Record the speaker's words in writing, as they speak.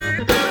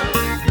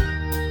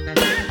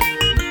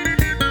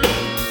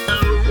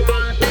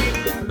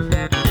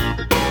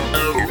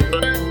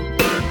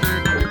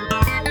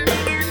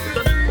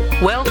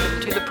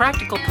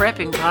Practical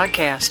Prepping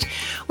Podcast.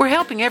 We're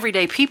helping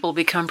everyday people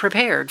become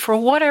prepared for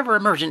whatever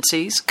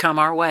emergencies come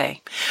our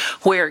way.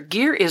 Where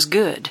gear is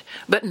good,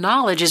 but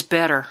knowledge is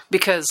better,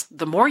 because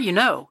the more you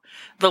know,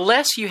 the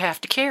less you have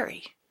to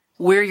carry.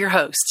 We're your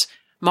hosts,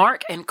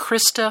 Mark and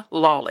Krista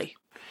Lawley.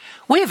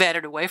 We have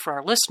added a way for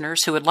our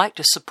listeners who would like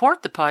to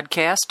support the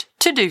podcast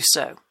to do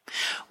so.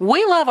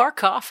 We love our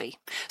coffee,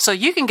 so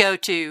you can go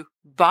to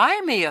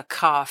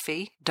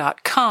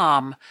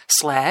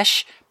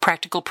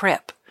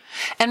buymeacoffee.com/practicalprep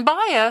and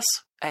buy us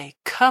a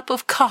cup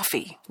of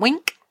coffee.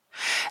 Wink.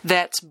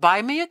 That's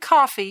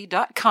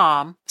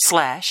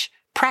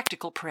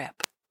buymeacoffee.com/practicalprep.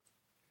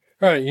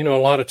 All right, a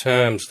lot of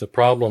times the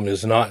problem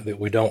is not that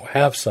we don't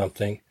have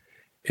something,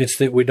 it's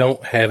that we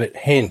don't have it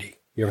handy.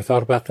 You ever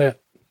thought about that?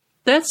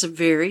 That's a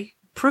very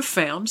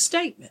profound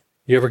statement.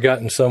 You ever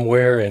gotten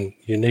somewhere and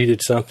you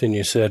needed something,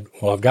 you said,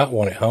 well, I've got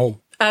one at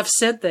home. I've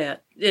said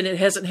that, and it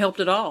hasn't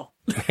helped at all.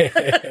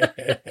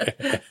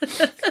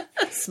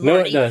 No,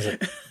 it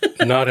doesn't.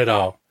 Not at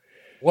all.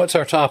 What's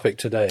our topic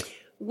today?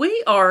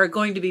 We are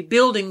going to be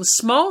building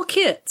small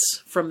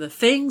kits from the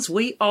things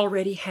we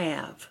already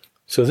have.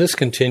 So this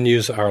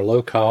continues our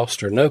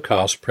low-cost or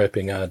no-cost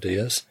prepping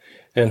ideas,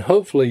 and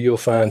hopefully you'll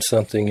find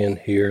something in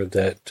here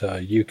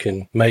that you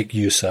can make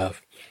use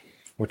of.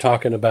 We're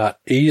talking about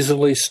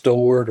easily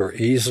stored or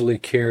easily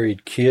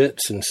carried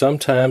kits, and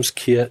sometimes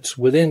kits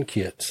within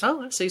kits.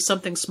 Oh, I see.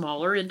 Something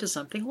smaller into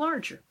something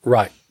larger.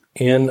 Right.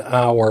 In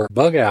our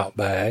bug-out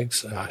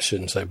bags, I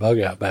shouldn't say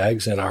bug-out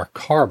bags, in our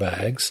car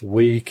bags,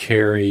 we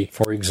carry,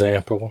 for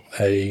example,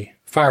 a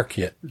fire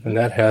kit, and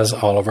that has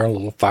all of our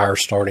little fire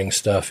starting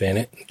stuff in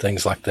it,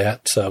 things like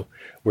that. So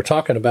we're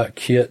talking about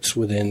kits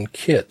within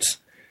kits.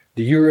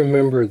 Do you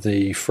remember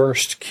the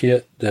first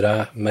kit that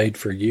I made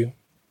for you?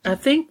 I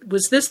think,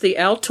 was this the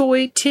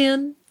Altoid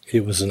tin?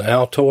 It was an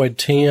Altoid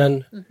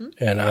tin,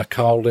 and I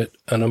called it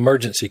an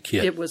emergency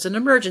kit. It was an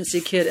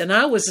emergency kit, and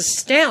I was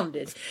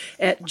astounded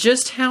at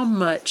just how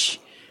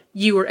much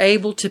you were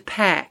able to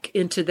pack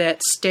into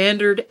that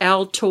standard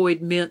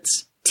Altoid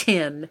mints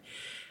tin.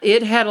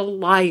 It had a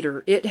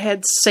lighter, it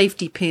had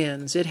safety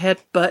pins, it had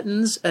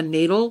buttons, a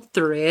needle,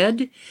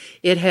 thread,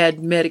 it had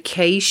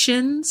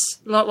medications,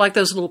 like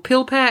those little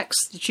pill packs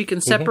that you can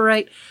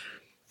separate.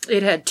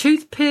 It had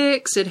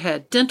toothpicks, it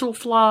had dental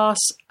floss.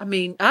 I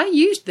mean, I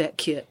used that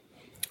kit.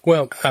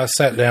 Well, I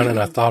sat down and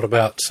I thought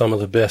about some of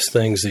the best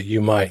things that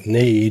you might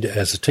need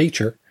as a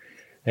teacher,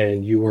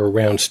 and you were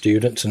around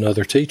students and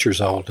other teachers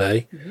all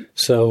day.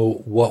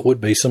 So what would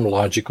be some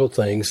logical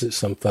things that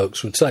some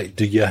folks would say?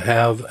 Do you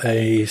have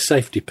a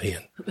safety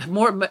pin?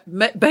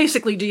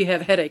 Basically, do you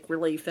have headache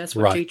relief? That's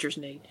what teachers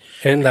need.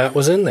 And that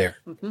was in there.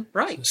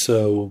 Right.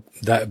 So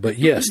but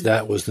yes,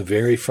 that was the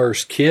very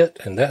first kit,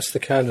 and that's the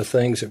kind of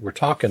things that we're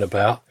talking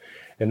about.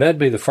 And that'd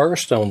be the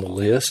first on the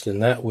list, and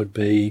that would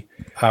be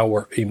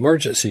our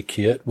emergency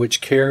kit,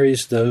 which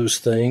carries those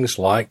things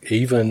like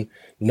even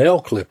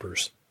nail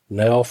clippers,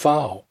 nail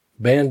file,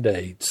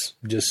 Band-Aids,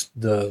 just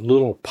the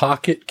little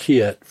pocket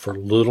kit for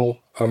little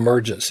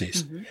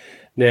emergencies.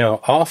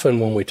 Now,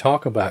 often when we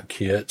talk about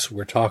kits,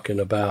 we're talking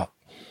about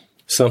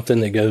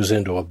something that goes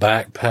into a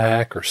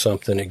backpack or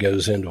something that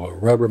goes into a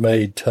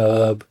Rubbermaid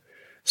tub,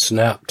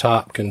 snap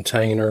top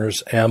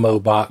containers, ammo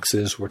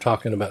boxes. We're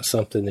talking about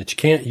something that you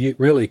can't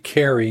really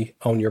carry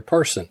on your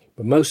person.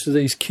 But most of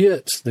these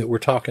kits that we're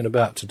talking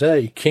about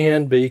today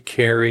can be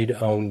carried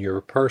on your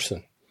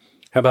person.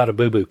 How about a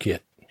boo-boo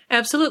kit?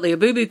 Absolutely. A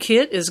boo-boo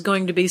kit is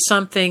going to be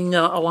something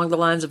along the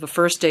lines of a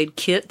first aid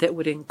kit that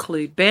would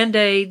include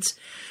Band-Aids,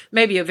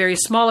 maybe a very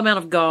small amount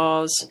of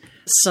gauze,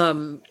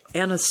 some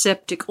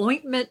antiseptic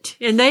ointment,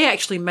 and they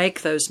actually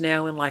make those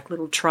now in like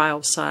little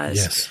trial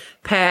size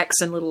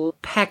packs and little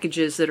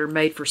packages that are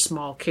made for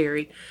small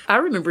carry. I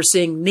remember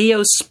seeing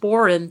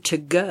Neosporin to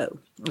go.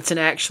 It's an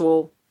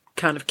actual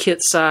kind of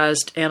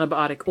kit-sized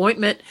antibiotic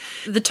ointment.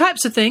 The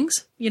types of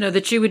things,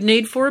 that you would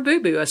need for a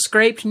boo-boo, a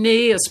scraped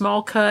knee, a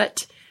small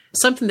cut,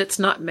 something that's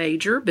not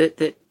major, but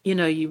that,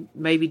 you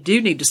maybe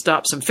do need to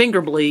stop some finger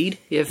bleed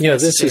if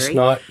necessary. This is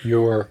not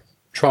your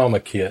trauma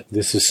kit.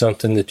 This is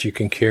something that you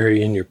can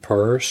carry in your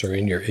purse or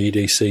in your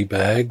EDC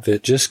bag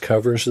that just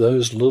covers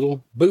those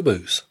little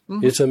boo-boos.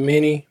 It's a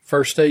mini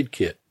first aid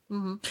kit.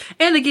 And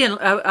again,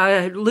 I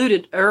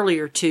alluded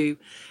earlier to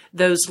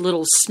those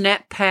little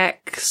snap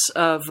packs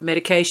of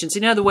medications.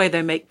 The way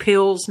they make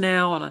pills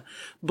now on a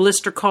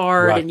blister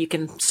card and you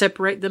can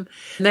separate them.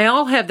 And they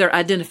all have their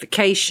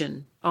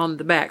identification on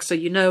the back, so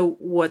you know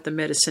what the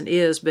medicine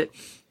is. But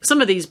some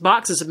of these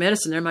boxes of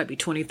medicine, there might be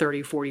 20,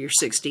 30, 40, or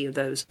 60 of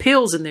those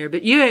pills in there,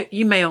 but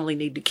you may only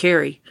need to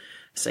carry,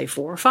 say,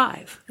 4 or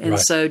 5. And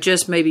so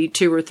just maybe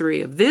 2 or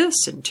 3 of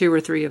this and 2 or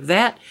 3 of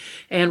that,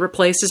 and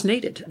replace as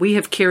needed. We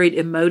have carried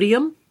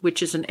Imodium,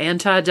 which is an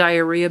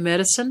anti-diarrhea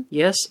medicine.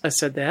 Yes, I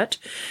said that.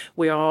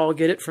 We all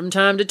get it from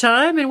time to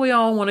time, and we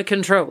all want to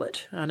control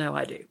it. I know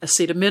I do.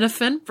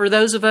 Acetaminophen. For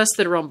those of us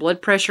that are on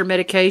blood pressure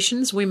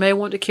medications, we may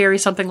want to carry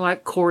something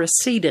like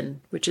Coricidin,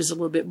 which is a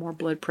little bit more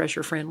blood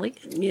pressure friendly.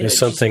 It's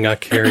something I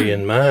carry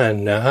in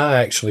mine. Now, I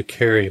actually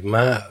carry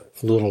my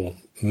little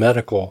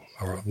medical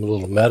or a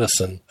little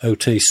medicine,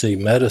 OTC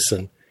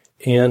medicine,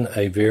 in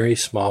a very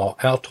small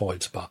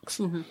Altoids box.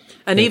 Mm-hmm.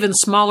 And even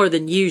smaller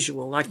than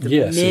usual, like the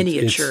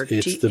miniature.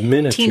 It's the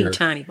miniature. Teeny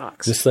tiny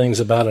box. This thing's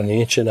about 1.5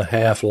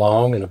 inches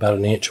long and about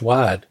 1 inch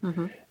wide.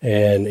 Mm-hmm.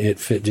 And it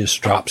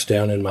just drops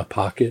down in my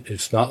pocket.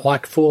 It's not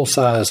like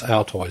full-size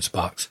Altoids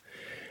box.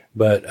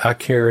 But I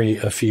carry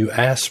a few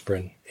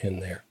aspirin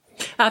in there.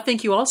 I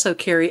think you also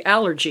carry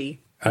allergy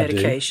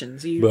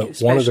medications. But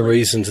one of the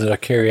reasons that I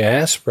carry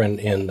aspirin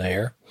in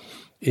there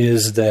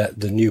is that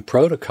the new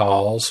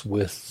protocols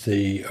with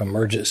the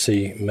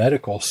emergency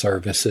medical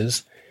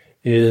services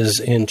is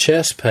in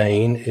chest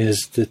pain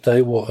is that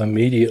they will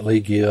immediately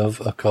give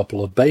a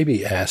couple of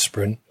baby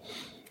aspirin.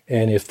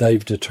 And if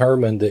they've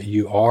determined that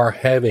you are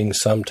having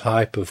some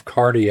type of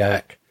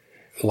cardiac,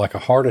 like a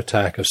heart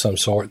attack of some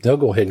sort, they'll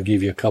go ahead and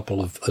give you a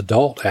couple of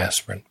adult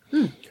aspirin.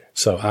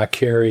 So I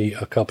carry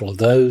a couple of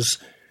those,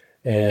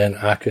 and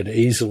I could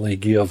easily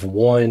give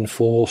one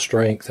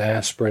full-strength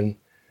aspirin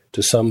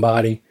to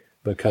somebody,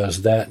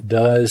 because that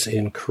does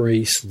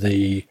increase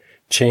the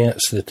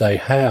chance that they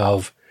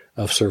have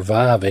of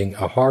surviving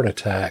a heart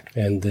attack.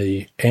 And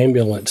the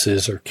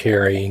ambulances are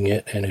carrying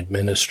it and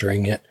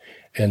administering it.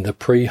 And the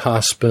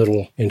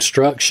pre-hospital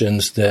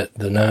instructions that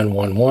the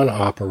 911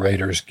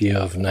 operators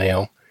give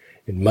now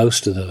in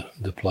most of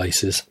the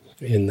places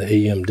in the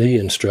EMD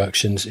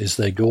instructions is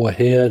they go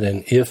ahead,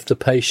 and if the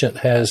patient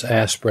has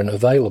aspirin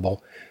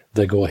available,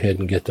 they go ahead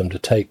and get them to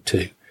take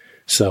 2.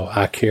 So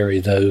I carry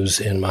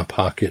those in my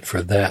pocket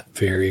for that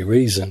very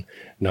reason.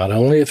 Not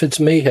only if it's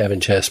me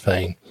having chest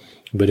pain,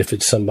 but if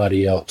it's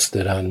somebody else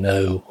that I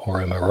know or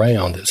am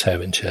around that's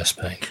having chest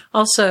pain.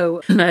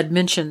 Also, I'd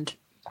mentioned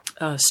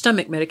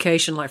stomach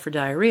medication like for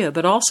diarrhea,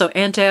 but also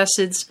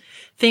antacids,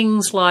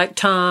 things like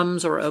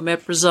Tums or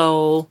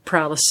omeprazole,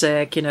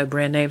 Prilosec,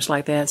 brand names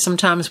like that.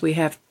 Sometimes we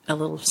have a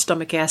little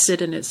stomach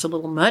acid and it's a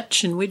little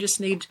much, and we just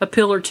need a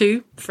pill or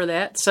two for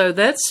that. So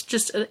that's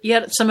just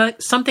yet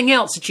something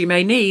else that you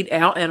may need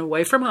out and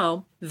away from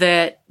home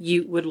that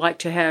you would like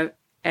to have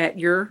at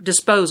your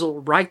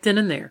disposal right then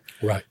and there.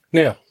 Right.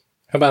 Now,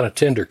 how about a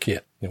tender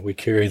kit? We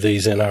carry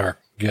these in our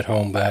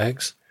get-home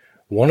bags.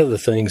 One of the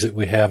things that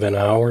we have in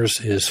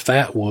ours is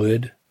fat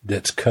wood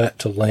that's cut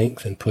to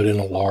length and put in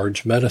a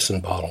large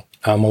medicine bottle.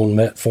 I'm on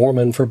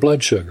metformin for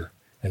blood sugar,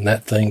 and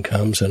that thing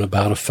comes in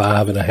about a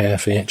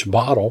 5.5 inch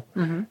bottle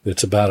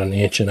that's about 1.5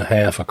 inches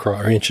across,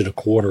 or 1.25 inches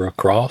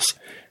across,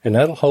 and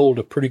that'll hold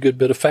a pretty good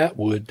bit of fat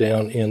wood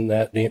down in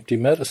that empty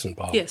medicine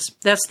bottle. Yes,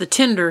 that's the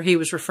tender he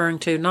was referring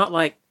to, not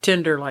like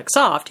tender like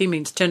soft. He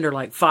means tender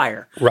like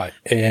fire. Right,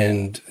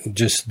 and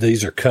just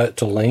these are cut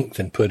to length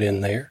and put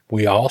in there.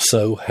 We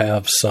also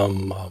have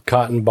some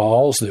cotton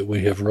balls that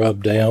we have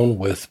rubbed down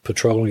with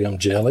petroleum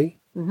jelly.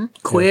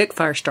 Quick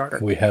fire starter.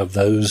 We have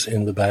those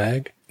in the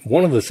bag.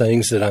 One of the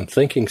things that I'm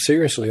thinking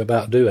seriously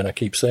about doing, I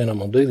keep saying I'm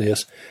going to do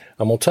this,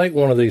 I'm going to take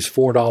one of these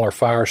 $4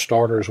 fire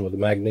starters with a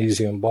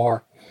magnesium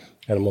bar,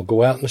 and I'm going to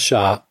go out in the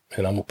shop,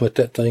 and I'm going to put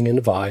that thing in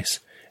the vise,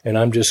 and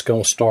I'm just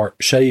going to start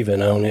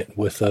shaving on it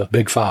with a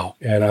big file.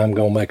 And I'm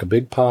going to make a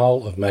big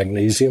pile of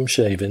magnesium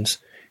shavings,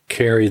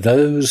 carry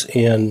those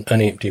in an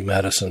empty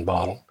medicine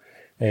bottle.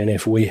 And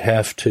if we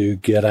have to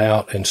get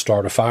out and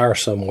start a fire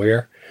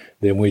somewhere,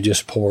 then we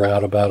just pour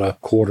out about a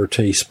 1/4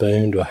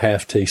 teaspoon to a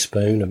 1/2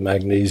 teaspoon of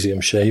magnesium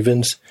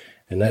shavings,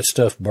 and that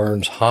stuff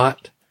burns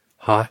hot,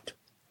 hot,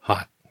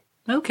 hot.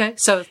 Okay,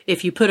 so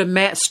if you put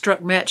a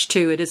struck match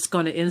to it, it's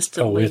going to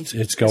instantly... Oh,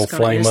 it's going to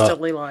flame up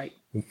light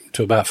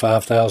to about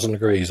 5,000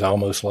 degrees,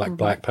 almost like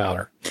black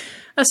powder.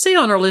 I see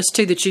on our list,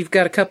 too, that you've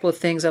got a couple of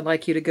things I'd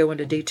like you to go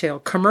into detail.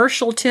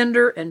 Commercial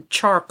tinder and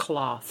char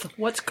cloth.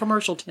 What's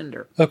commercial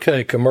tinder?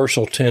 Okay,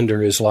 commercial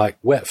tinder is like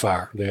wet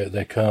fire.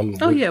 They come...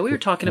 we were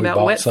talking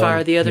about wet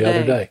fire the other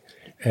day.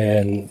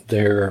 And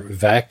they're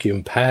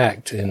vacuum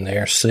packed and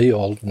they're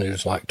sealed, and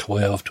there's like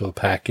 12 to a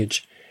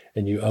package.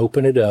 And you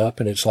open it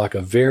up, and it's like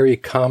a very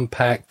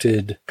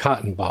compacted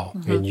cotton ball.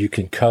 And you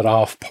can cut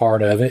off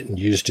part of it and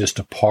use just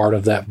a part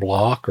of that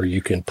block, or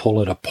you can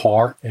pull it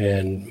apart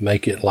and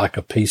make it like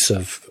a piece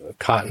of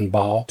cotton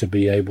ball to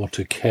be able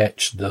to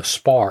catch the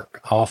spark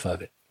off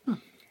of it.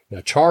 Now,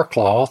 char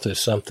cloth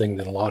is something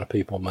that a lot of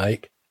people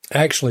make.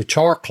 Actually,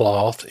 char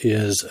cloth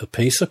is a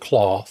piece of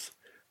cloth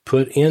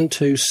put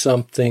into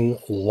something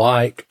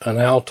like an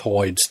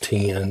Altoids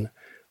tin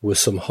with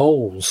some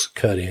holes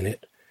cut in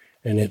it.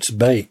 And it's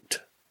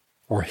baked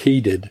or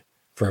heated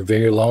for a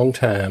very long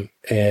time,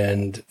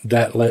 and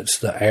that lets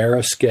the air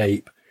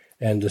escape,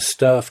 and the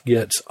stuff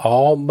gets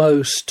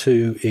almost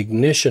to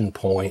ignition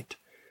point,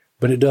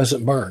 but it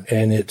doesn't burn.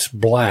 And it's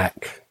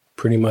black,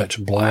 pretty much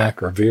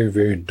black or very,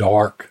 very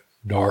dark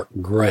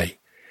gray.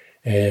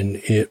 And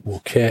it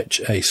will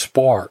catch a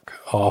spark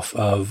off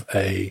of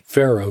a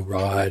ferro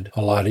rod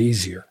a lot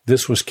easier.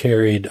 This was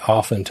carried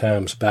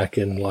oftentimes back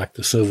in like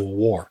the Civil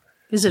War.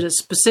 Is it a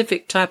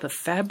specific type of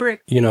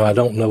fabric? I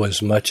don't know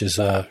as much as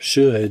I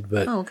should,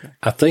 but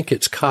I think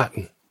it's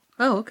cotton.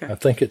 Oh, okay. I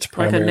think it's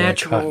primarily like a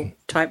natural cotton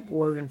type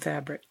woven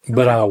fabric. Okay.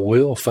 But I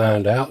will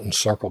find out and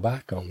circle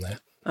back on that.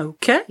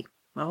 Okay.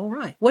 All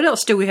right. What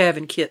else do we have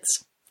in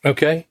kits?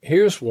 Okay,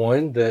 here's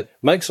one that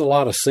makes a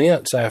lot of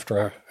sense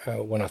after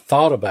when I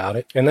thought about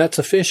it, and that's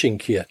a fishing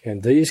kit.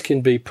 And these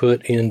can be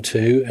put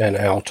into an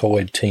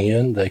Altoid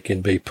tin. They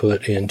can be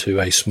put into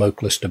a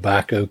smokeless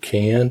tobacco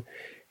can,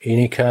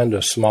 any kind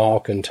of small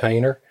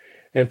container,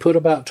 and put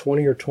about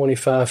 20 or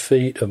 25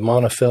 feet of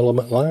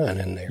monofilament line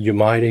in there. You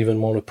might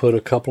even want to put a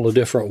couple of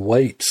different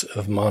weights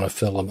of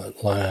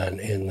monofilament line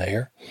in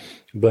there.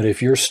 But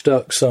if you're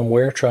stuck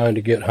somewhere trying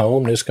to get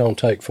home, and it's going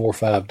to take 4 or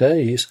 5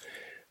 days,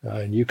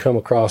 and you come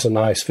across a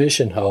nice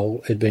fishing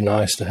hole, it'd be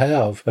nice to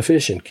have a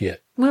fishing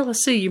kit. Well,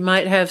 let's see, you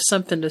might have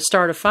something to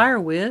start a fire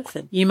with,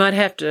 and you might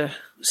have to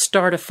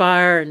start a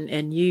fire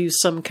and use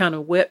some kind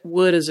of wet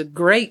wood as a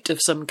grate of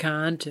some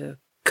kind to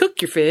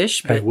cook your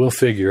fish. But we'll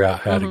figure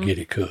out how to get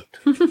it cooked.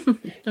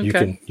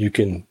 Okay. You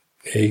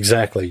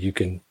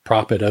can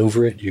prop it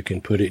over it. You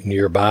can put it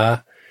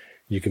nearby.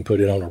 You can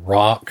put it on a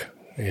rock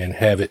and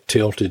have it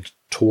tilted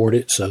toward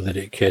it so that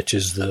it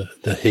catches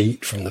the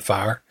heat from the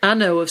fire. I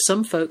know of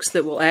some folks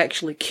that will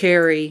actually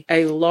carry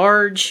a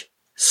large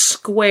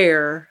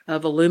square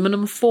of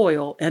aluminum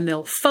foil and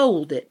they'll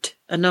fold it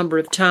a number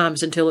of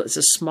times until it's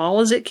as small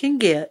as it can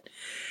get.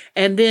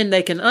 And then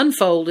they can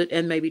unfold it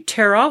and maybe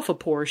tear off a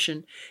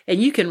portion,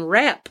 and you can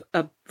wrap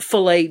a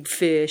filleted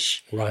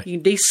fish. Right. You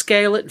can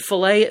descale it and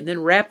fillet it and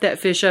then wrap that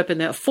fish up in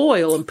that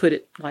foil and put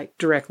it like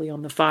directly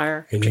on the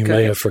fire. And you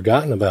may have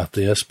forgotten about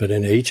this, but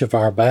in each of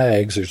our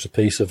bags, there's a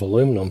piece of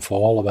aluminum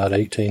foil about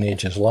 18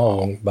 inches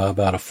long by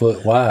about a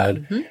foot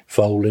wide,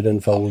 folded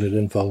and folded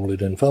and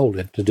folded and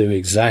folded to do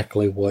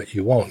exactly what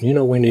you want. You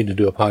know, we need to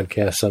do a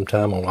podcast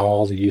sometime on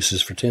all the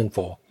uses for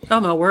tinfoil. Oh,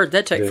 my word,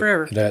 that'd take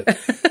forever.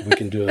 We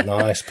can do a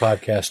nice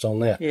podcast on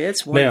that. Yeah,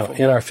 it's wonderful.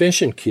 Now, in our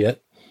fishing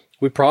kit,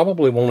 we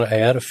probably want to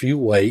add a few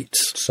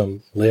weights,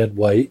 some lead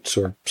weights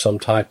or some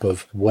type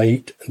of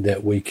weight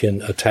that we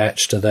can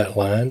attach to that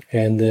line,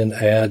 and then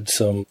add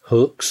some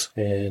hooks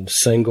and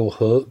single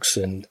hooks,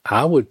 and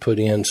I would put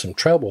in some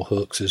treble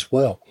hooks as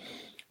well.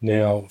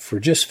 Now, for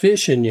just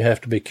fishing, you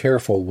have to be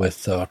careful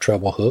with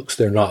treble hooks.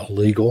 They're not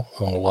legal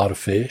on a lot of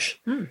fish,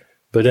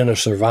 but in a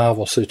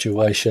survival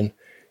situation,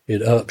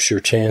 it ups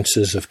your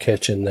chances of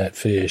catching that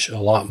fish a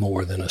lot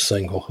more than a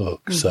single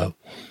hook. So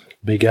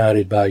be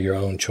guided by your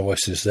own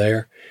choices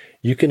there.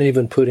 You can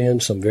even put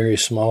in some very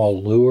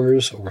small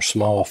lures or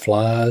small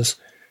flies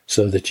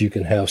so that you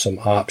can have some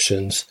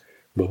options.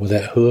 But with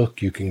that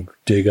hook, you can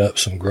dig up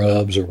some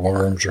grubs or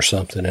worms or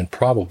something and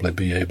probably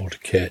be able to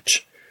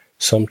catch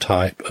some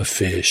type of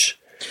fish.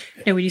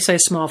 And when you say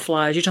small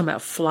flies, you're talking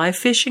about fly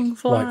fishing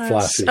flies? Like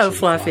fly fishing fly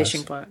flies.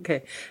 fishing fly.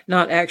 Okay.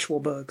 Not actual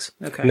bugs.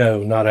 Okay.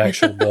 No, not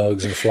actual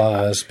bugs or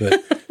flies,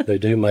 but they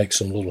do make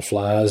some little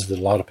flies that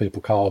a lot of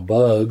people call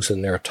bugs,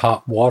 and they're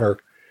top water,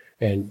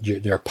 and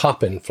they're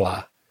popping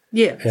fly.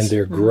 Yes. And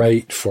they're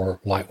great for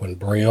like when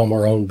brim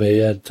are on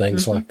bed,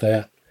 things like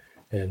that.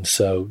 And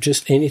so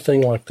just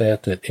anything like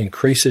that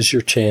increases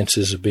your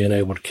chances of being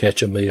able to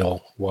catch a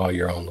meal while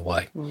you're on the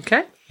way.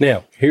 Okay.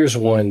 Now, here's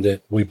one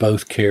that we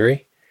both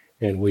carry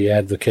and we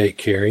advocate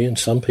carrying.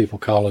 Some people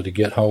call it a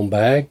get-home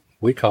bag.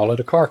 We call it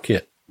a car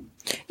kit.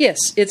 Yes,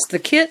 it's the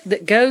kit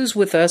that goes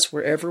with us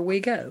wherever we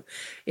go.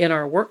 In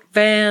our work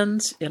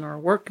vans, in our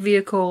work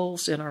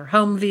vehicles, in our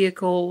home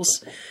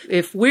vehicles.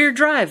 If we're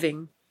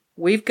driving,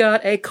 we've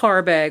got a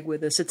car bag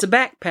with us. It's a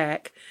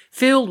backpack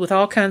filled with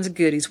all kinds of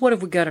goodies. What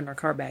have we got in our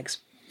car bags?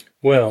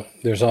 Well,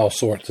 there's all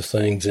sorts of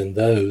things in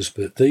those,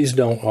 but these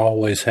don't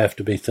always have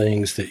to be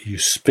things that you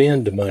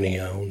spend money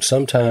on.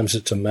 Sometimes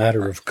it's a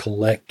matter of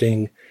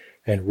collecting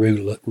and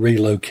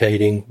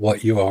relocating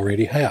what you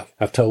already have.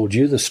 I've told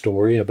you the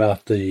story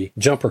about the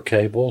jumper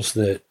cables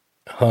that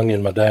hung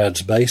in my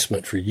dad's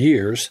basement for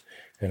years,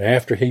 and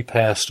after he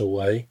passed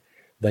away,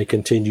 they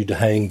continued to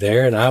hang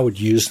there, and I would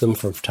use them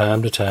from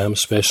time to time,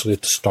 especially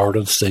at the start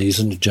of the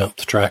season, to jump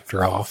the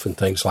tractor off and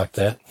things like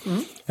that.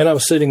 And I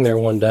was sitting there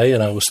one day,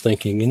 and I was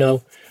thinking,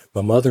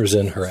 my mother's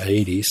in her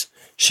 80s.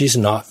 She's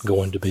not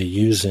going to be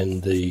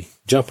using the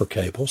jumper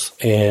cables.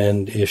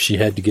 And if she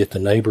had to get the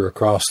neighbor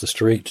across the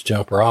street to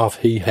jump her off,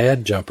 he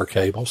had jumper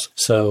cables.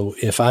 So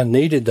if I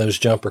needed those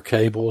jumper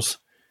cables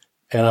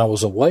and I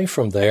was away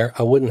from there,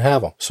 I wouldn't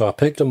have them. So I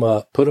picked them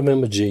up, put them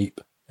in my Jeep,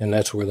 and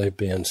that's where they've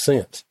been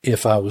since.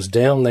 If I was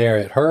down there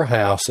at her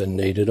house and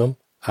needed them,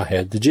 I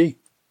had the Jeep,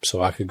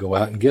 so I could go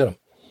out and get them.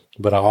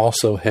 But I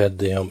also had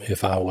them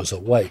if I was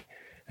away.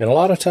 And a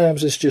lot of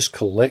times it's just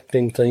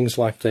collecting things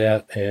like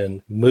that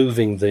and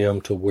moving them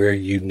to where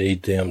you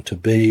need them to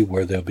be,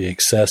 where they'll be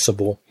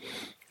accessible.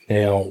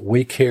 Now,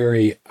 we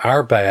carry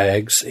our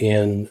bags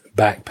in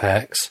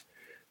backpacks,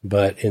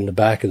 but in the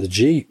back of the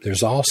Jeep,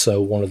 there's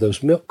also one of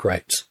those milk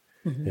crates.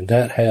 And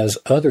that has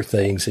other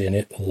things in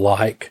it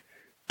like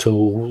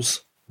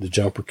tools, the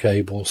jumper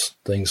cables,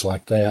 things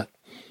like that.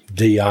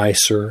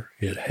 De-icer,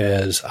 it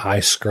has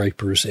ice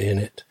scrapers in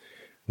it,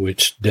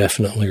 which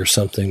definitely are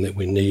something that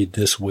we need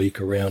this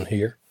week around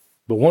here.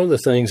 But one of the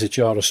things that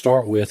you ought to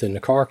start with in the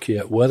car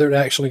kit, whether it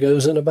actually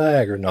goes in a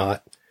bag or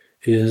not,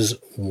 is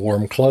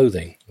warm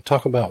clothing. We'll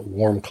talk about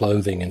warm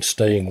clothing and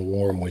staying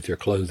warm with your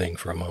clothing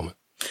for a moment.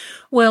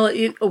 Well,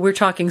 we're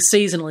talking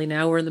seasonally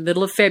now. We're in the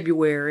middle of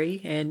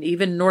February, and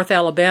even North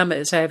Alabama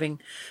is having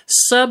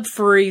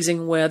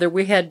sub-freezing weather.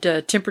 We had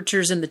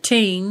temperatures in the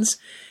teens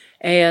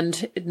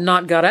and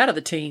not got out of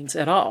the teens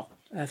at all,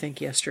 I think,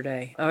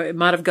 yesterday. It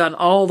might have gone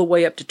all the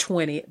way up to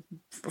 20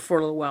 for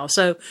a little while.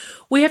 So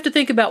we have to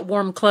think about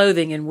warm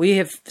clothing, and we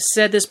have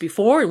said this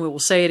before, and we will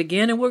say it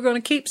again, and we're going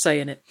to keep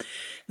saying it,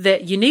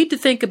 that you need to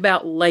think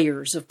about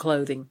layers of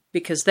clothing,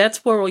 because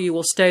that's where you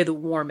will stay the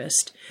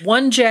warmest.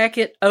 One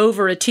jacket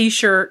over a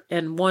t-shirt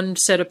and one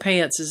set of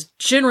pants is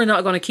generally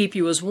not going to keep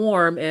you as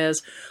warm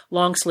as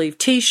long sleeve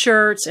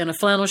t-shirts and a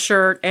flannel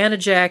shirt and a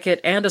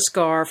jacket and a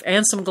scarf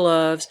and some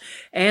gloves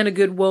and a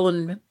good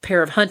woolen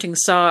pair of hunting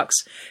socks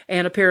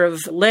and a pair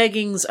of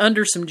leggings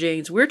under some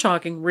jeans. We're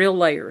talking real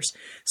layers.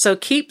 So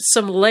keep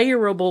some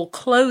layerable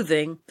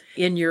clothing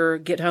in your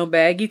get-home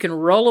bag. You can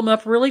roll them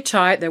up really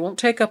tight. They won't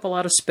take up a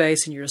lot of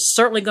space, and you're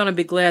certainly going to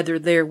be glad they're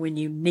there when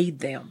you need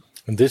them.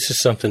 And this is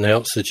something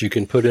else that you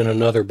can put in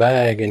another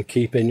bag and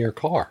keep in your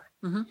car.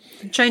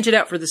 Mm-hmm. Change it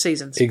out for the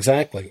seasons.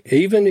 Exactly.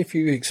 Even if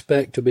you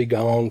expect to be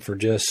gone for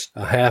just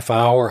a half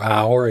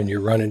hour, and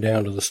you're running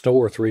down to the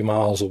store 3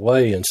 miles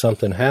away and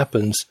something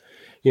happens,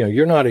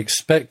 you're not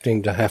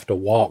expecting to have to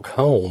walk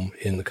home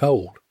in the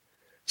cold.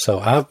 So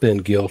I've been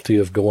guilty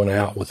of going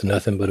out with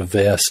nothing but a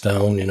vest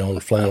on, and a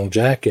flannel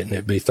jacket, and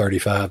it'd be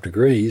 35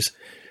 degrees.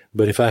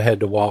 But if I had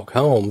to walk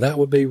home, that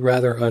would be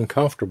rather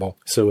uncomfortable.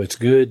 So it's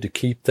good to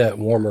keep that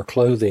warmer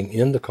clothing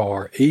in the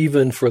car,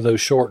 even for those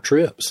short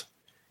trips.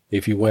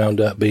 If you wound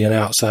up being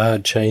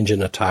outside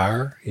changing a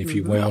tire, if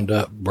you wound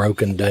up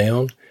broken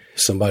down,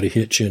 somebody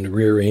hits you in the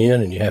rear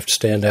end and you have to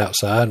stand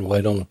outside and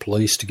wait on the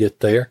police to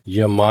get there,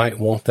 you might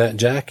want that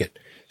jacket.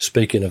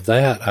 Speaking of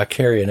that, I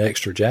carry an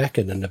extra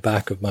jacket in the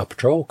back of my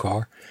patrol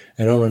car,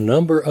 and on a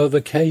number of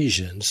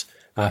occasions,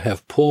 I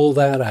have pulled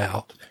that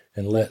out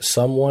and let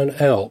someone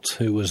else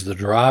who was the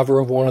driver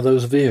of one of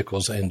those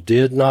vehicles and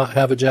did not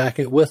have a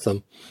jacket with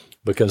them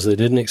because they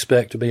didn't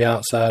expect to be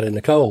outside in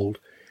the cold,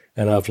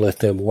 and I've let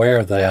them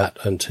wear that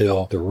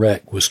until the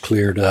wreck was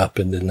cleared up,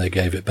 and then they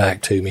gave it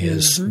back to me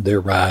as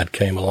their ride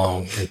came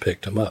along and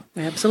picked them up.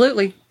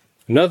 Absolutely.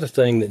 Another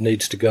thing that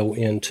needs to go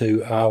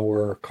into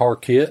our car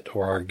kit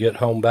or our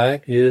get-home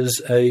bag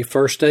is a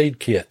first aid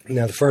kit.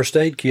 Now, the first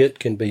aid kit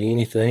can be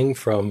anything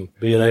from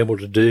being able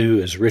to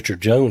do, as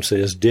Richard Jones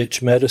says,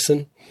 ditch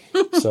medicine,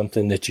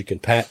 something that you can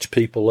patch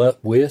people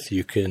up with.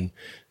 You can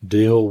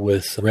deal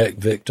with wreck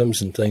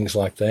victims and things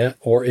like that.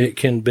 Or it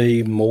can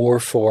be more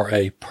for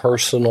a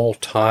personal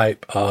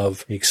type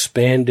of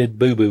expanded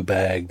boo-boo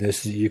bag.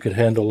 You could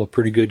handle a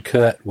pretty good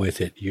cut with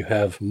it. You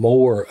have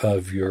more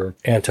of your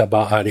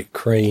antibiotic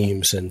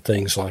creams and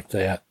things like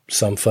that.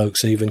 Some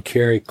folks even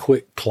carry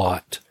Quick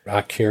Clot.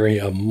 I carry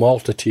a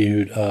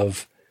multitude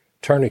of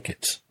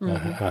tourniquets.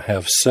 I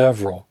have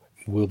several.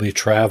 We'll be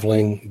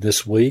traveling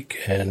this week,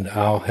 and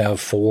I'll have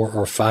 4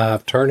 or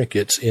 5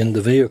 tourniquets in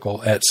the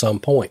vehicle at some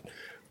point.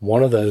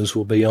 One of those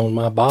will be on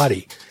my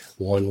body.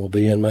 One will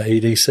be in my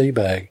EDC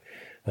bag.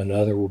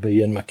 Another will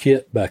be in my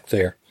kit back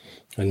there.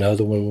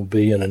 Another one will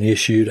be in an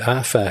issued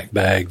IFAC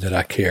bag that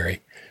I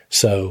carry.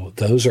 So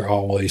those are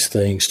always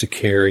things to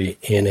carry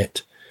in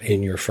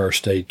your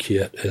first aid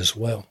kit as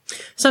well.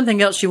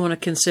 Something else you want to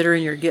consider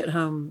in your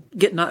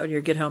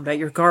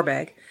your car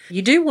bag.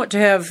 You do want to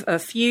have a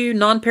few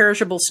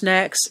non-perishable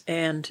snacks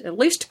and at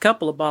least a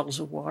couple of bottles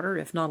of water,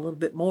 if not a little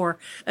bit more.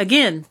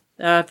 Again,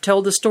 I've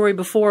told the story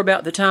before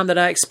about the time that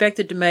I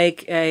expected to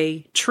make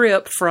a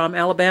trip from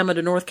Alabama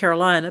to North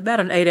Carolina,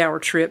 about an 8-hour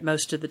trip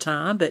most of the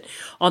time. But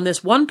on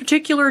this one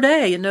particular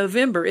day in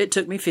November, it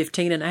took me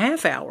 15 and a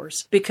half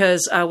hours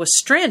because I was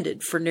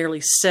stranded for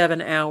nearly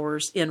 7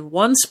 hours in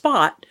one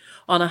spot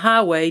on a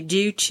highway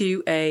due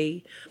to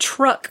a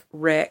truck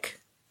wreck.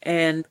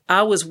 And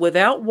I was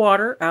without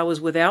water, I was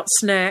without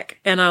snack,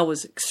 and I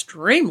was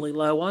extremely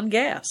low on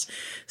gas.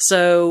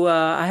 So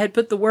I had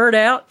put the word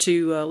out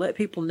to let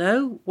people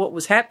know what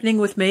was happening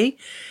with me.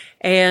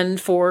 And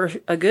for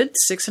a good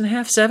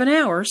 6.5, 7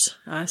 hours,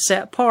 I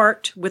sat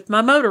parked with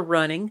my motor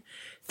running,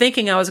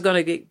 thinking I was going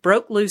to get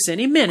broke loose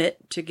any minute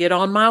to get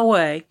on my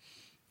way.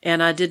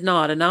 And I did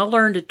not. And I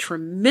learned a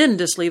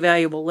tremendously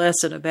valuable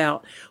lesson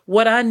about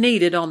what I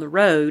needed on the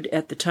road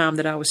at the time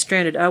that I was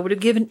stranded. I would have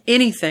given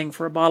anything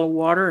for a bottle of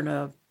water and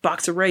a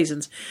box of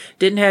raisins.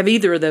 Didn't have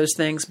either of those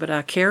things, but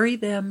I carry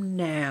them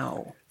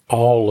now.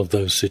 All of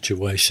those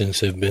situations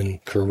have been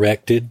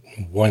corrected.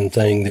 One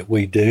thing that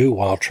we do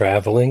while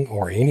traveling,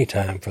 or any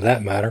time for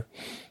that matter,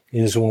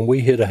 is when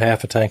we hit a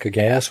half a tank of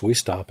gas, we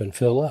stop and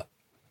fill up.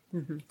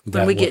 Mm-hmm.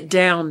 When we get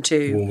down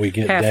to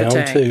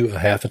a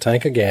half a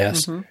tank of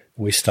gas,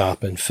 we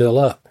stop and fill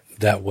up.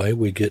 That way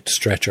we get to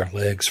stretch our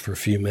legs for a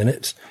few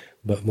minutes,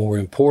 but more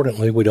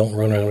importantly, we don't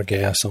run out of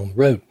gas on the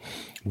road.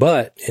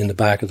 But in the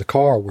back of the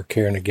car, we're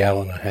carrying 1.5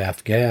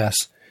 gallons gas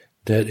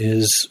that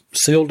is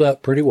sealed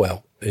up pretty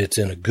well. It's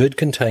in a good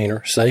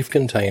container, safe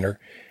container,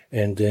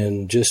 and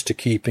then just to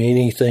keep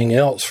anything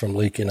else from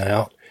leaking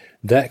out,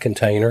 that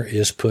container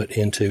is put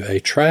into a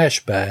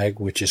trash bag,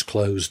 which is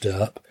closed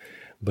up.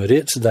 but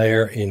it's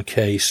there in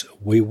case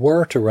we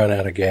were to run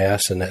out of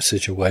gas in that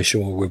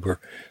situation where we were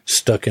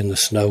stuck in the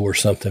snow or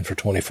something for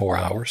 24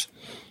 hours.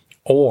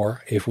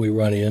 Or if we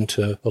run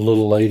into a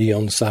little lady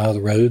on the side of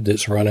the road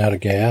that's run out of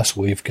gas,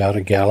 we've got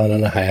 1.5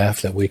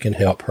 gallons that we can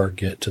help her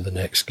get to the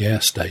next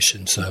gas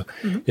station. So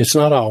it's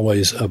not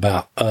always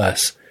about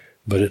us,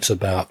 but it's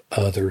about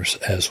others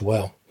as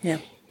well. Yeah,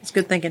 it's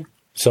good thinking.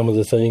 Some of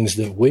the things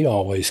that we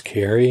always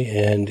carry,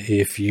 and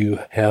if you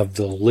have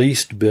the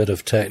least bit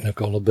of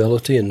technical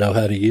ability and know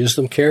how to use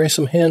them, carry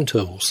some hand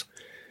tools.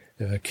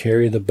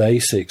 Carry the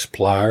basics: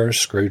 pliers,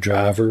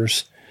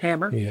 screwdrivers,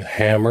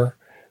 hammer,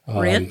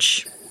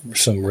 wrench.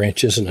 Some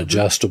wrenches, an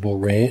adjustable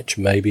wrench,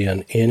 maybe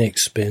an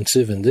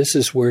inexpensive, and this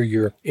is where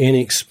your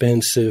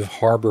inexpensive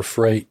Harbor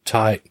Freight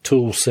type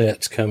tool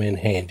sets come in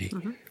handy.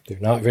 They're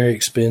not very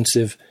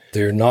expensive.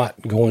 They're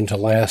not going to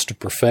last a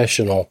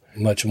professional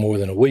much more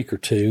than a week or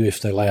two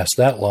if they last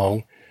that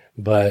long,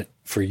 but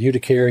for you to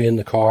carry in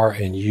the car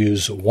and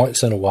use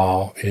once in a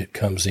while, it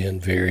comes in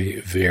very,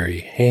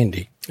 very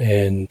handy.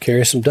 And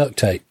carry some duct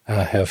tape.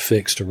 I have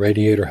fixed a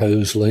radiator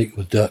hose leak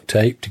with duct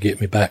tape to get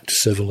me back to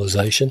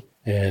civilization.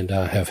 And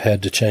I have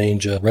had to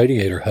change a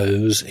radiator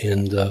hose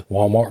in the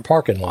Walmart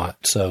parking lot.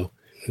 So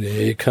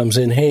it comes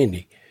in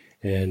handy.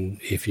 And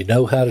if you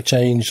know how to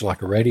change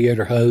like a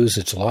radiator hose,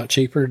 it's a lot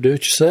cheaper to do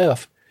it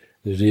yourself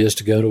than it is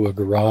to go to a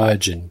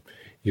garage and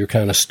you're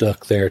kind of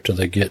stuck there till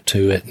they get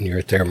to it and you're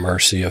at their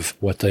mercy of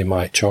what they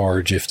might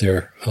charge if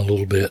they're a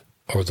little bit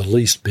or the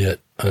least bit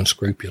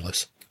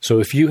unscrupulous. So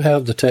if you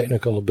have the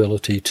technical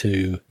ability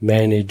to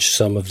manage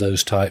some of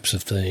those types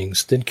of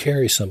things, then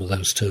carry some of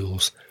those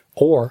tools.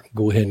 Or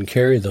go ahead and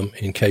carry them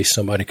in case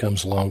somebody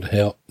comes along to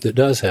help that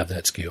does have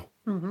that skill.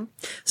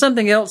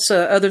 Something else,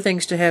 other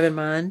things to have in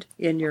mind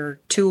in your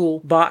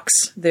tool box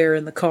there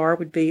in the car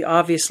would be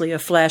obviously a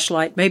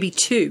flashlight, maybe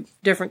 2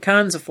 different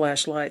kinds of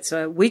flashlights.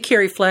 We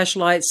carry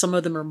flashlights. Some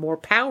of them are more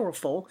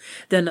powerful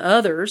than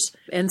others.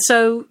 And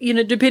so,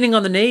 depending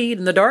on the need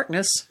and the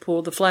darkness,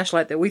 pull the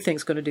flashlight that we think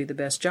is going to do the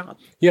best job.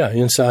 Yeah,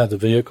 inside the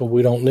vehicle,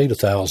 we don't need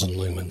 1,000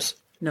 lumens.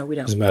 No, we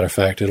don't. As a matter of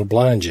fact, it'll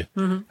blind you.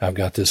 I've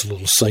got this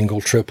little single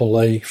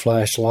AAA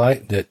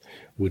flashlight that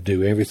would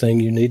do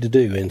everything you need to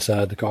do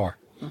inside the car.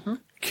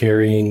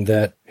 Carrying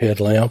that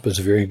headlamp is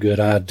a very good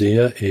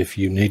idea if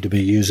you need to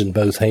be using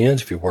both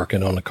hands, if you're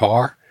working on a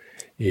car.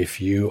 If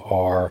you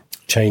are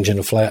changing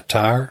a flat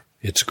tire,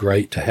 it's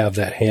great to have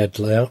that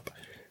headlamp.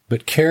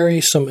 But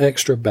carry some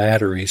extra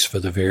batteries for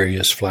the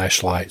various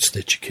flashlights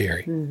that you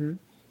carry.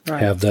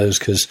 Right. Have those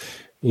because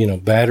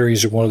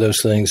batteries are one of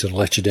those things that'll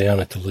let you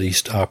down at the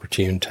least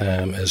opportune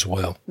time as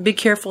well. Be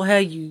careful how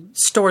you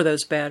store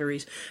those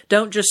batteries.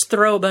 Don't just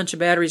throw a bunch of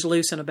batteries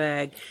loose in a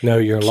bag. No,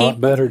 you're a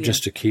lot better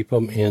just to keep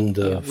them in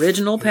the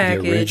original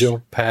package, the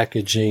original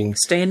packaging,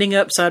 standing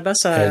up side by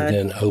side, and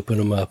then open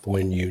them up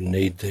when you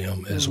need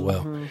them as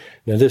well.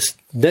 Now, this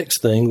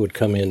next thing would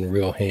come in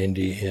real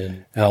handy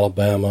in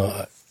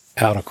Alabama,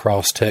 out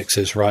across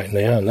Texas right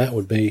now, and that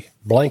would be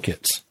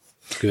blankets.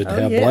 Good to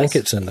have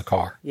blankets in the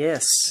car.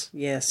 Yes.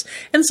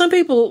 And some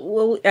people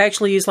will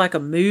actually use like a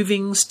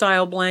moving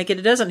style blanket.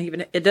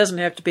 It doesn't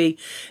have to be,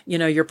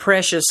 your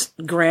precious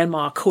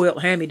grandma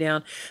quilt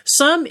hand-me-down.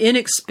 Some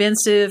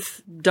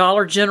inexpensive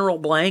Dollar General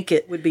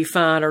blanket would be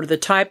fine, or the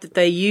type that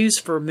they use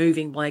for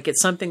moving blankets,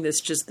 something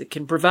that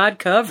can provide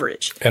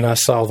coverage. And I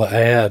saw the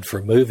ad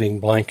for moving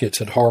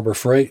blankets at Harbor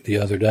Freight the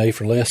other day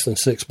for less than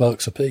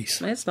 $6 a piece.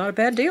 That's not a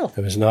bad deal.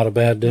 It was not a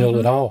bad deal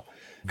at all.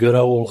 Good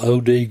old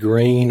OD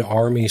green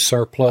Army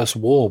surplus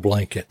wool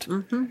blanket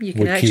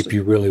would keep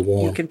you really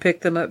warm. You can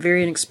pick them up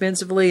very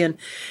inexpensively, and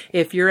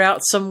if you're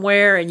out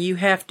somewhere and you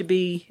have to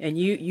be, and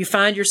you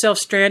find yourself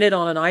stranded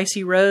on an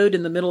icy road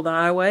in the middle of the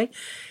highway,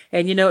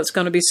 and it's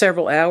going to be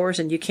several hours,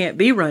 and you can't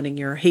be running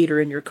your heater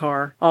in your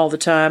car all the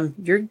time,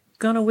 you're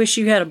going to wish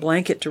you had a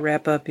blanket to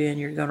wrap up in.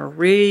 You're going to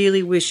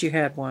really wish you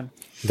had one.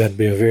 That'd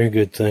be a very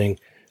good thing,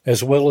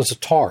 as well as a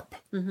tarp.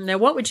 Now,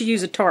 what would you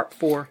use a tarp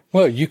for?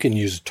 Well, you can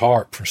use a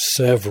tarp for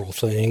several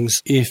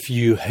things. If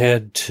you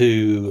had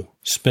to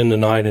spend the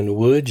night in the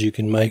woods, you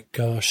can make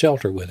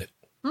shelter with it.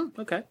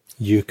 Okay.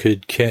 You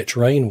could catch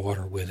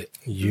rainwater with it.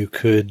 You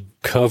could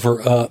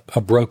cover up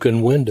a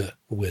broken window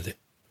with it.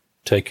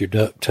 Take your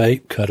duct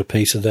tape, cut a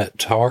piece of that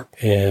tarp,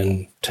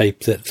 and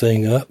tape that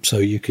thing up so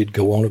you could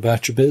go on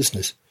about your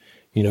business.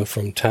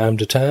 From time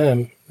to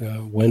time,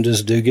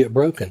 windows do get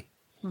broken.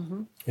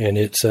 And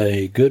it's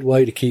a good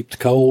way to keep the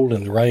cold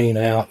and the rain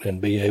out and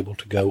be able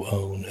to go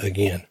on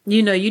again.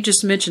 You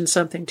just mentioned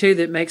something, too,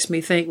 that makes me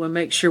think we'll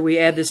make sure we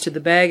add this to the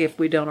bag if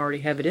we don't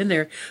already have it in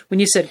there. When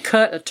you said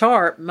cut a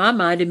tarp, my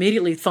mind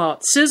immediately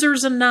thought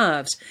scissors and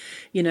knives.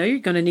 You're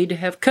going to need to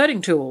have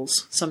cutting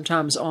tools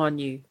sometimes on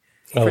you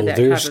for that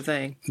type of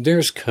thing.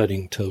 There's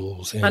cutting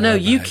tools in I know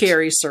you bags.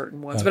 carry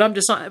certain ones, but I'm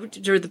just not,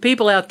 to the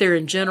people out there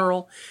in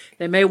general,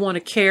 they may want to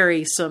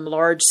carry some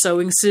large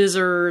sewing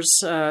scissors,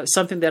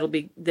 something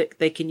that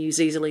they can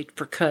use easily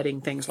for cutting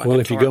things like that. Well,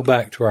 if you go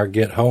back to our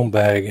Get Home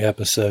Bag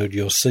episode,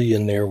 you'll see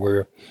in there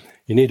where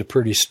you need a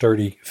pretty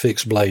sturdy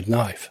fixed blade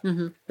knife.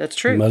 That's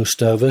true.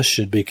 Most of us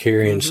should be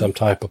carrying some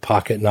type of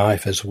pocket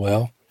knife as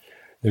well.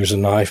 There's a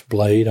knife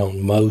blade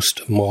on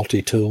most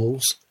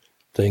multi-tools,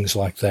 things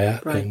like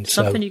that. Right, And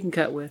something you can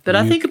cut with. But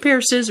I think a pair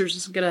of scissors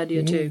is a good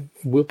idea, too.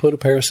 We'll put a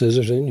pair of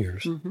scissors in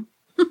yours.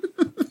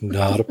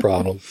 Not a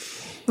problem.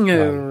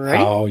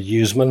 I'll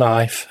use my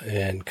knife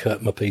and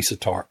cut my piece of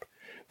tarp.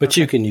 But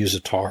you can use a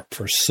tarp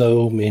for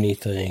so many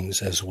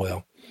things as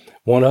well.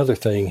 One other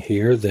thing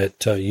here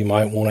that you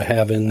might want to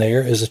have in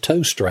there is a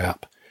tow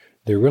strap.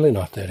 They're really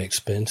not that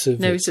expensive.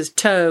 No, it says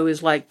tow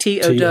is like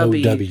TOW. TOW.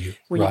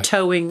 When you're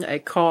towing a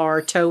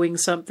car, towing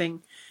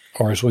something.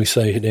 Or as we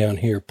say down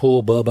here,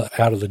 pull Bubba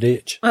out of the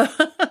ditch. All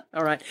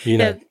right. You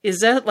know.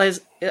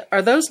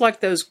 Are those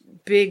like those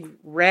big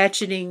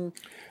ratcheting?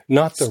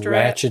 Not the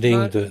straps,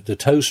 ratcheting. right? The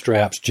toe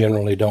straps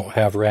generally don't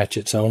have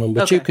ratchets on them,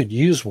 but you could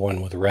use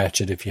one with a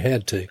ratchet if you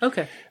had to.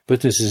 Okay.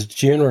 But this is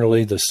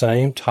generally the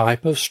same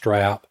type of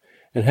strap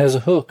and has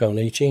a hook on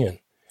each end.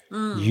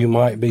 You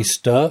might be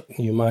stuck.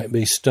 You might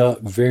be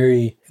stuck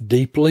very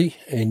deeply,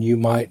 and you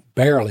might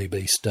barely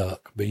be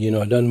stuck. But,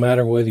 it doesn't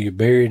matter whether you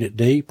buried it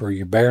deep or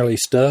you're barely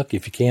stuck.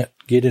 If you can't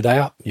get it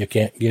out, you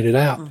can't get it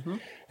out.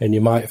 And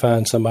you might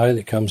find somebody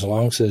that comes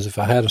along and says, if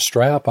I had a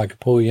strap, I could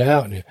pull you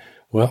out. And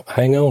well,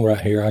 hang on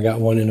right here. I got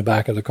one in the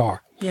back of the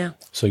car. Yeah.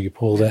 So you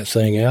pull that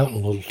thing out, a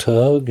little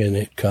tug, and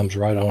it comes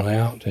right on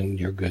out, and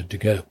you're good to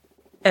go.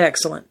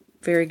 Excellent.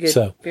 Very good.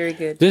 So, very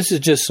good. This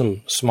is just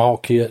some small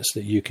kits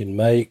that you can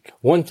make.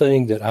 One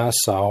thing that I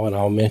saw, and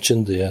I'll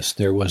mention this,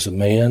 there was a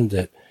man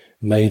that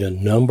made a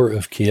number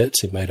of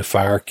kits. He made a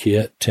fire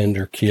kit,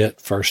 tinder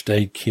kit, first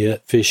aid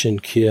kit, fishing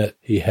kit.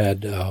 He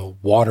had a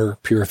water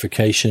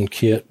purification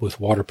kit with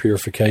water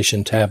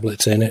purification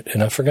tablets in it.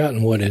 And I've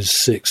forgotten what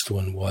his sixth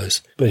one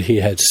was. But he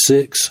had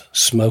 6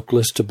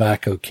 smokeless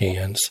tobacco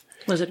cans.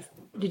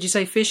 Did you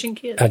say fishing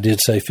kit? I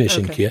did say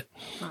fishing kit.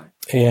 All right.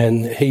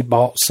 And he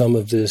bought some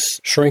of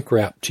this shrink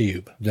wrap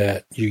tube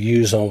that you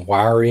use on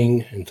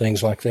wiring and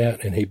things like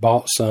that. And he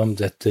bought some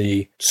that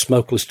the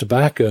smokeless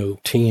tobacco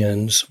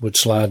tins would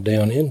slide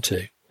down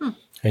into.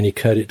 And he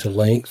cut it to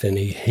length and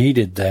he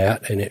heated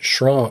that and it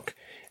shrunk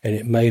and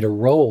it made a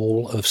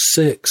roll of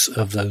 6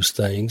 of those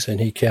things and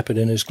he kept it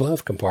in his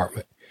glove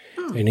compartment.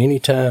 And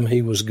anytime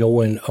he was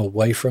going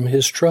away from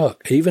his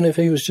truck, even if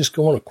he was just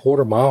going a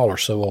quarter mile or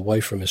so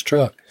away from his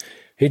truck,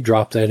 he'd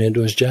drop that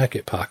into his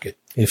jacket pocket.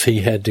 If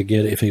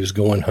he was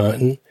going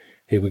hunting,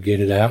 he would get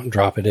it out and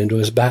drop it into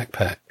his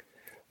backpack.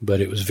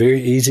 But it was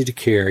very easy to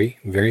carry,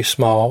 very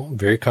small,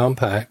 very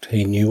compact.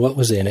 He knew what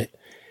was in it,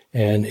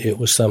 and it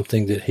was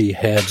something that he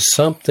had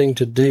something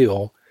to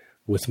deal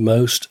with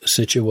most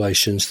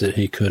situations that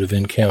he could have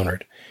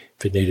encountered.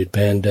 If he needed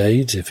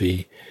Band-Aids, if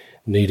he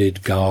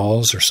needed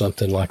gauze or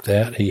something like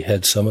that, he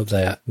had some of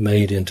that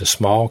made into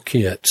small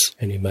kits,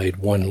 and he made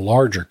one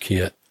larger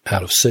kit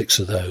out of 6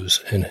 of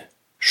those and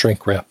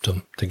shrink wrapped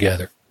them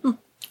together. I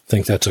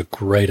think that's a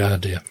great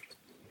idea.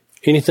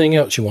 Anything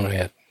else you want to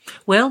add?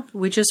 Well,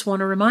 we just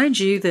want to remind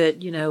you that,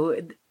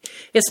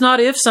 it's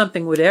not if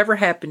something would ever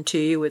happen to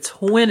you,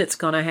 it's when it's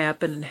going to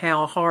happen and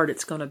how hard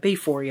it's going to be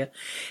for you.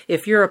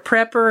 If you're a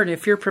prepper and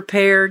if you're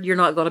prepared, you're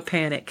not going to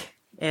panic.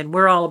 And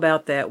we're all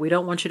about that. We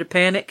don't want you to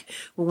panic.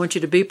 We want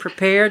you to be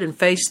prepared and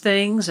face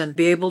things and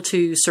be able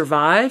to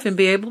survive and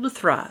be able to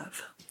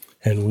thrive.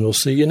 And we'll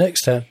see you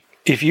next time.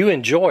 If you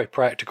enjoy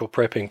Practical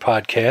Prepping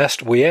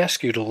Podcast, we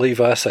ask you to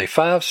leave us a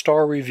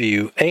 5-star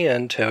review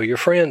and tell your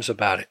friends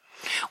about it.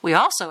 We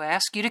also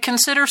ask you to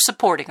consider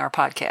supporting our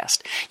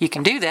podcast. You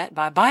can do that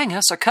by buying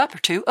us a cup or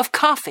 2 of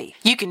coffee.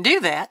 You can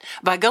do that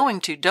by going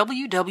to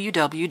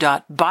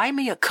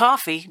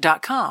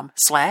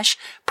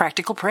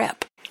www.buymeacoffee.com/practicalprep.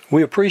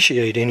 We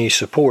appreciate any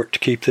support to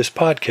keep this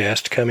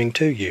podcast coming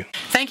to you.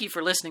 Thank you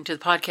for listening to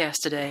the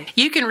podcast today.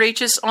 You can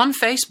reach us on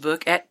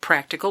Facebook at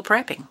Practical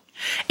Prepping.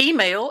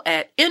 Email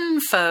at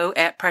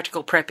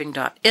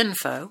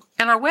info@practicalprepping.info,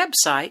 and our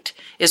website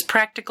is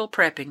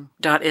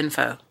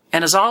practicalprepping.info.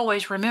 And as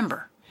always,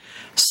 remember,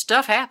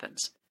 stuff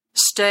happens.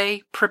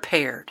 Stay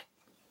prepared.